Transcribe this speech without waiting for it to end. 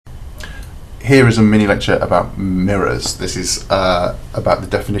here is a mini lecture about mirrors. This is about the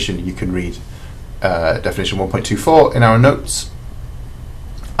definition. You can read definition 1.24 in our notes.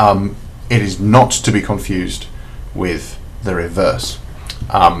 It is not to be confused with the reverse.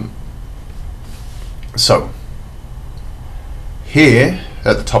 So here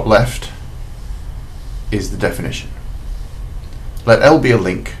at the top left is the definition. Let L be a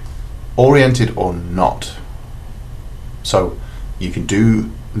link, oriented or not. So you can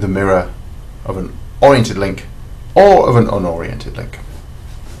do the mirror of an oriented link or of an unoriented link.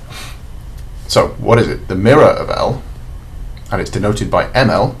 So what is it? The mirror of L, and it's denoted by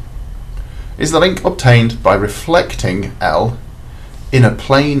ML, is the link obtained by reflecting L in a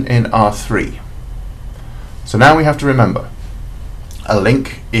plane in R3. So now we have to remember, a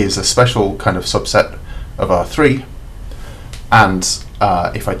link is a special kind of subset of R3, and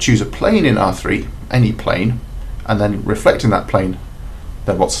if I choose a plane in R3, any plane, and then reflecting that plane,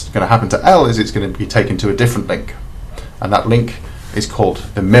 then what's going to happen to L is it's going to be taken to a different link, and that link is called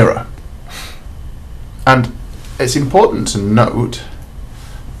the mirror. And it's important to note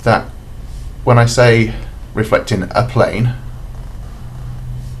that when I say reflecting a plane,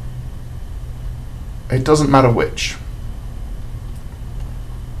 it doesn't matter which.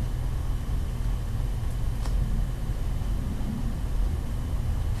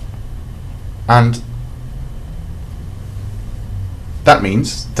 And that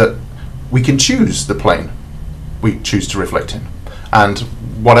means that we can choose the plane we choose to reflect in, and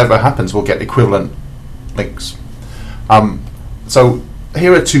whatever happens we'll get equivalent links. So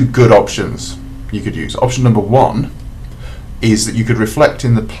here are two good options you could use. Option number one is that you could reflect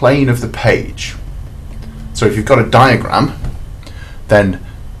in the plane of the page. So if you've got a diagram, then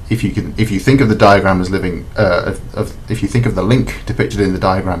if you think of the diagram as living, if you think of the link depicted in the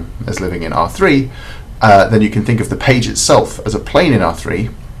diagram as living in R3, then you can think of the page itself as a plane in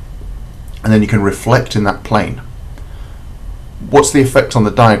R3, and then you can reflect in that plane. What's the effect on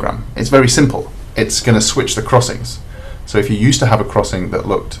the diagram? It's very simple. It's going to switch the crossings. So if you used to have a crossing that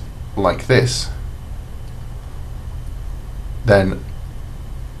looked like this, then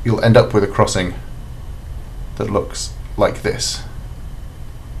you'll end up with a crossing that looks like this,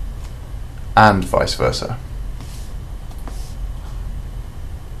 and vice versa.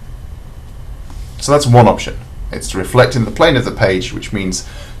 So that's one option. It's to reflect in the plane of the page, which means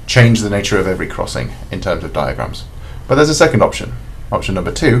change the nature of every crossing in terms of diagrams. But there's a second option. Option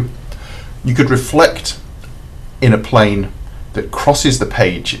number two, you could reflect in a plane that crosses the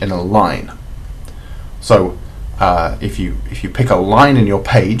page in a line. So if you pick a line in your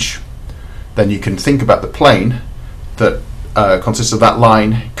page, then you can think about the plane that consists of that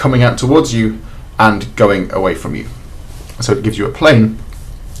line coming out towards you and going away from you. So it gives you a plane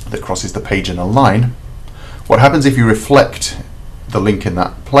that crosses the page in a line. What happens if you reflect the link in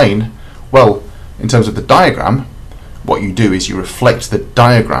that plane? Well, in terms of the diagram, what you do is you reflect the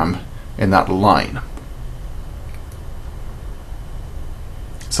diagram in that line.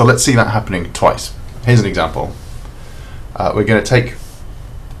 So let's see that happening twice. Here's an example. We're going to take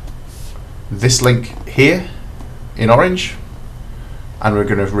this link here in orange, and we're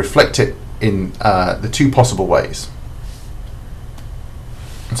going to reflect it in the two possible ways.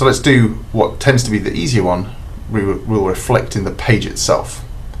 So let's do what tends to be the easier one. We'll reflect in the page itself.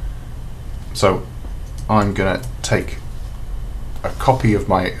 So I'm going to take a copy of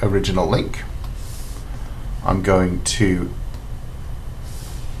my original link. I'm going to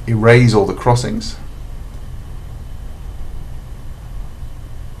erase all the crossings.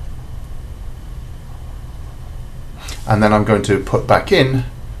 And then I'm going to put back in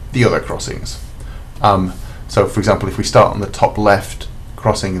the other crossings. So for example, if we start on the top left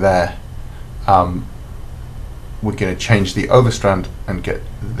crossing there, we're going to change the overstrand and get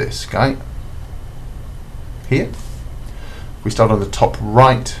this guy here. If we start on the top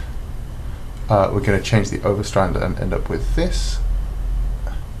right, we're going to change the overstrand and end up with this.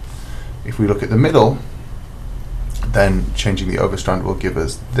 If we look at the middle, then changing the overstrand will give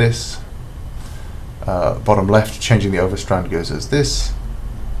us this. Bottom left, changing the overstrand gives us this,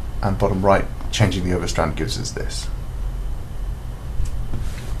 and bottom right, changing the overstrand gives us this.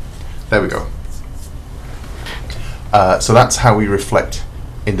 There we go. So that's how we reflect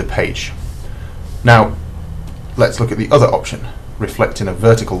in the page. Now, let's look at the other option, reflect in a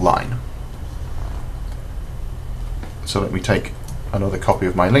vertical line. So let me take another copy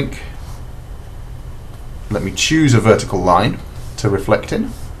of my link. Let me choose a vertical line to reflect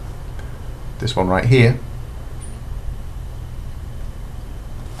in. This one right here.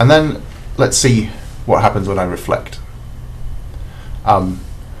 And then let's see what happens when I reflect.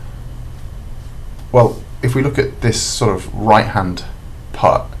 Well, if we look at this sort of right hand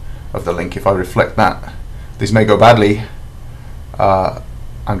part, of the link, if I reflect that, this may go badly, I'm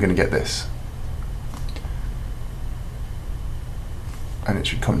going to get this. And it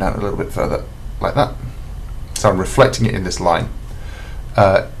should come down a little bit further, like that. So I'm reflecting it in this line.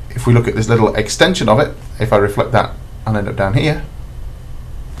 If we look at this little extension of it, if I reflect that, I'll end up down here.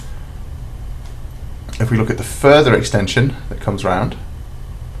 If we look at the further extension that comes round,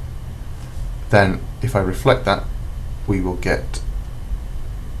 then if I reflect that, we will get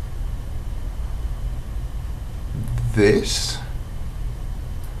this.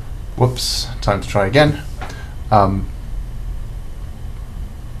 Whoops, time to try again.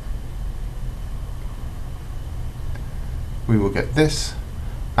 We will get this,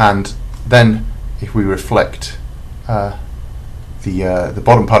 and then if we reflect the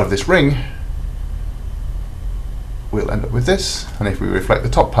bottom part of this ring, we'll end up with this, and if we reflect the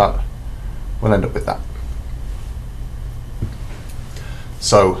top part, we'll end up with that.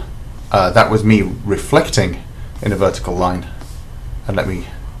 So that was me reflecting in a vertical line, and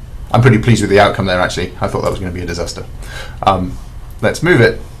I'm pretty pleased with the outcome there actually. I thought that was going to be a disaster. Let's move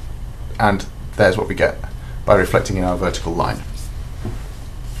it, and there's what we get by reflecting in our vertical line.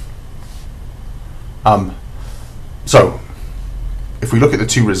 So if we look at the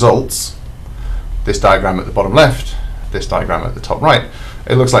two results, this diagram at the bottom left, this diagram at the top right,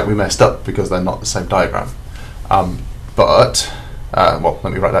 it looks like we messed up because they're not the same diagram. Well,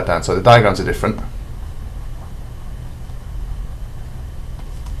 let me write that down. So the diagrams are different.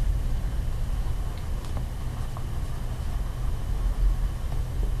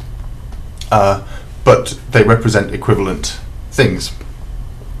 But they represent equivalent things.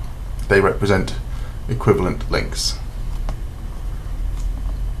 They represent equivalent links.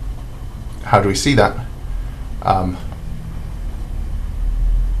 How do we see that?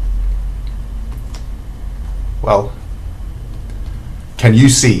 Well, can you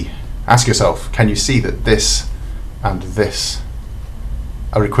see, ask yourself, can you see that this and this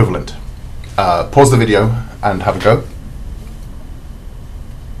are equivalent? Pause the video and have a go.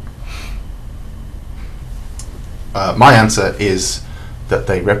 My answer is that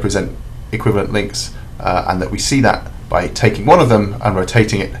they represent equivalent links, and that we see that by taking one of them and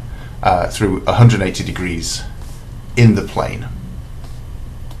rotating it through 180 degrees in the plane.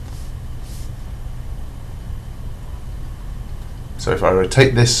 So if I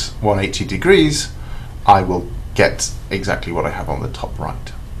rotate this 180 degrees, I will get exactly what I have on the top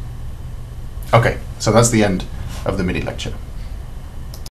right. Okay, so that's the end of the mini lecture.